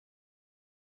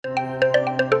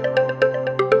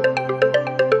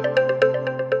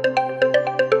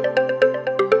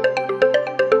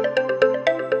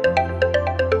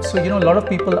So, a lot of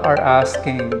people are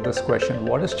asking this question: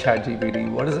 what is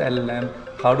ChatGPT? What is LLM?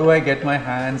 How do I get my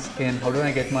hands in? How do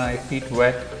I get my feet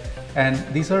wet? And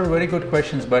these are very good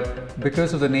questions, but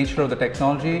because of the nature of the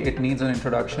technology, it needs an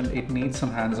introduction, it needs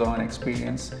some hands-on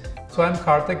experience. So I'm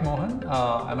Karthik Mohan.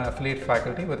 I'm an affiliate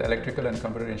faculty with Electrical and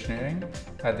Computer Engineering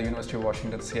at the University of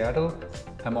Washington, Seattle.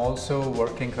 I'm also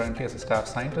working currently as a staff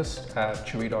scientist at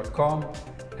Chewy.com,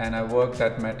 and I worked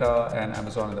at Meta and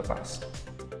Amazon in the past.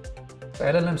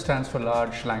 LLM stands for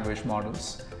Large Language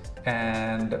Models,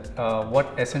 and what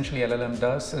essentially LLM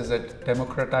does is it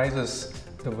democratizes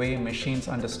the way machines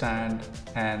understand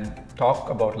and talk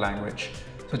about language.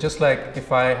 So just like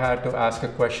if I had to ask a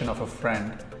question of a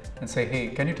friend and say, hey,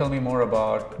 can you tell me more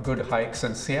about good hikes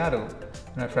in Seattle?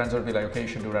 My friends would be like, okay, you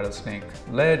should do Rattlesnake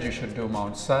Ledge, you should do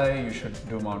Mount Si, you should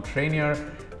do Mount Rainier,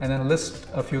 and then list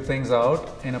a few things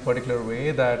out in a particular way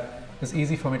that is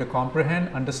easy for me to comprehend,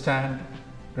 understand,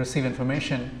 receive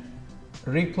information.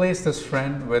 Replace this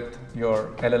friend with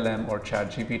your LLM or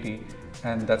ChatGPT,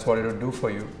 and that's what it will do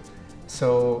for you.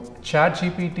 So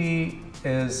ChatGPT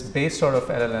is based out of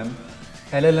LLM.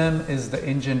 LLM is the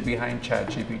engine behind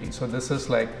ChatGPT. So this is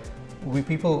like, we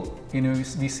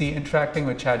see interacting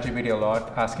with ChatGPT a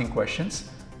lot, asking questions,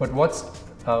 but what's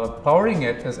powering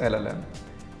it is LLM.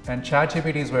 And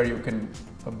ChatGPT is where you can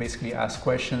basically ask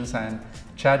questions, and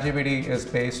ChatGPT is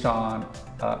based on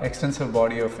extensive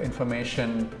body of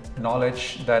information,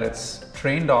 knowledge that it's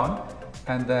trained on,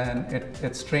 and then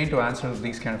it's trained to answer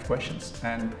these kind of questions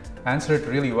and answer it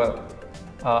really well.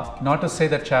 Not to say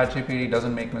that ChatGPT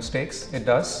doesn't make mistakes, it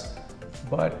does,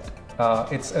 but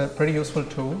it's a pretty useful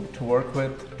tool to work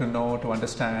with, to know, to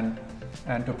understand,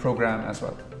 and to program as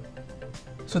well.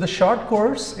 So the short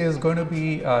course is going to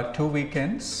be 2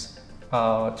 weekends,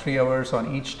 3 hours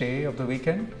on each day of the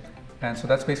weekend. And so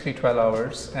that's basically 12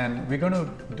 hours. And we're going to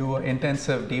do an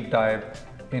intensive deep dive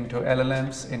into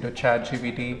LLMs, into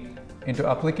ChatGPT, into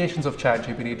applications of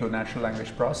ChatGPT to natural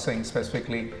language processing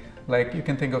specifically. Like you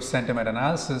can think of sentiment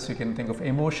analysis, you can think of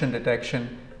emotion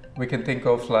detection, we can think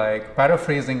of like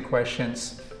paraphrasing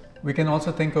questions. We can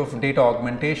also think of data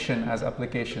augmentation as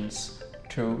applications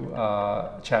to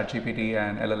ChatGPT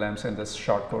and LLMs in this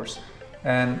short course.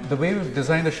 And the way we've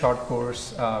designed the short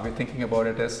course, we're thinking about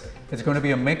it is, it's going to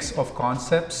be a mix of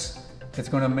concepts, it's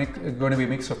going to be a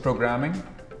mix of programming,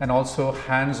 and also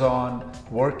hands-on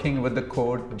working with the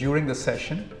code during the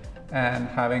session, and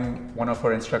having one of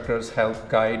our instructors help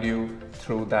guide you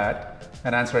through that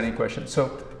and answer any questions.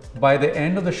 So by the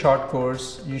end of the short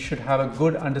course, you should have a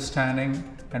good understanding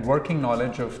and working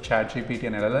knowledge of ChatGPT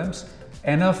and LLMs,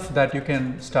 enough that you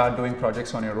can start doing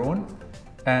projects on your own.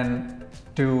 And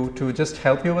to just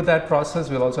help you with that process,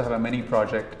 we'll also have a mini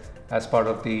project as part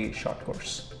of the short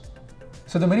course.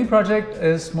 So the mini project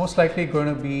is most likely going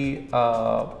to be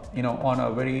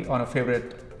on a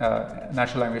favorite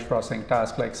natural language processing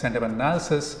task like sentiment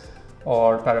analysis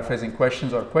or paraphrasing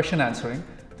questions or question answering.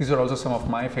 These are also some of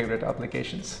my favorite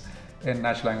applications in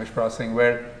natural language processing,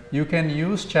 where you can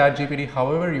use ChatGPT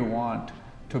however you want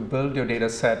to build your data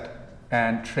set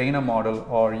and train a model,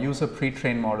 or use a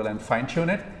pre-trained model and fine-tune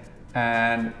it.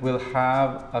 And we'll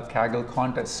have a Kaggle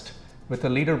contest with a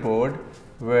leaderboard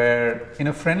where in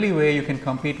a friendly way you can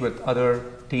compete with other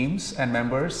teams and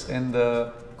members in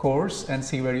the course and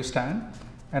see where you stand,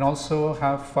 and also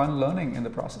have fun learning in the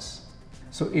process.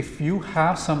 So if you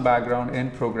have some background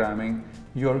in programming,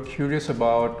 you're curious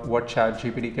about what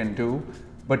ChatGPT can do,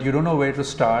 but you don't know where to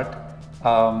start,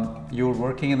 you're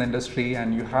working in the industry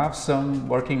and you have some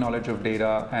working knowledge of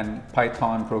data and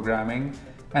Python programming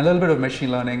and a little bit of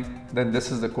machine learning, then this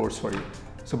is the course for you.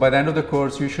 So by the end of the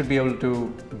course, you should be able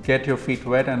to get your feet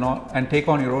wet and take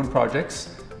on your own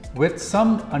projects with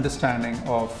some understanding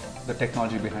of the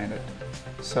technology behind it.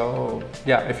 So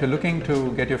yeah, if you're looking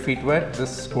to get your feet wet,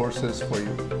 this course is for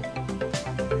you.